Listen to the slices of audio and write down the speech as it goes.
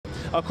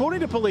According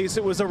to police,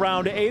 it was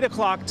around 8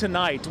 o'clock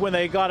tonight when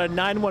they got a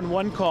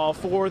 911 call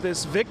for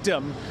this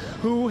victim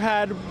who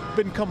had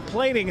been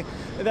complaining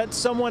that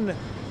someone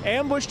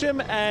ambushed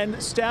him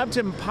and stabbed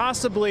him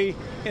possibly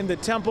in the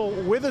temple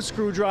with a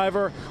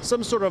screwdriver,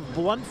 some sort of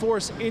blunt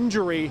force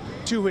injury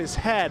to his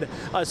head.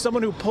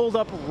 Someone who pulled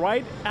up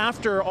right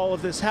after all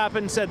of this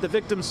happened said the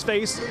victim's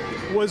face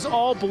was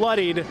all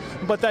bloodied,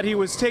 but that he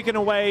was taken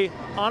away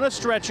on a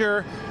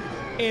stretcher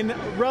in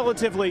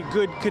relatively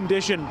good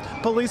condition.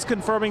 Police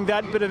confirming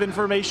that bit of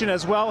information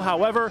as well.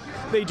 However,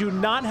 they do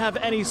not have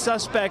any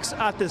suspects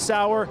at this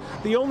hour.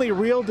 The only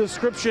real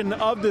description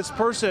of this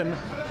person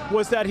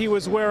was that he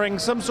was wearing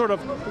some sort of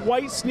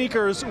white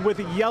sneakers with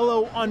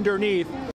yellow underneath.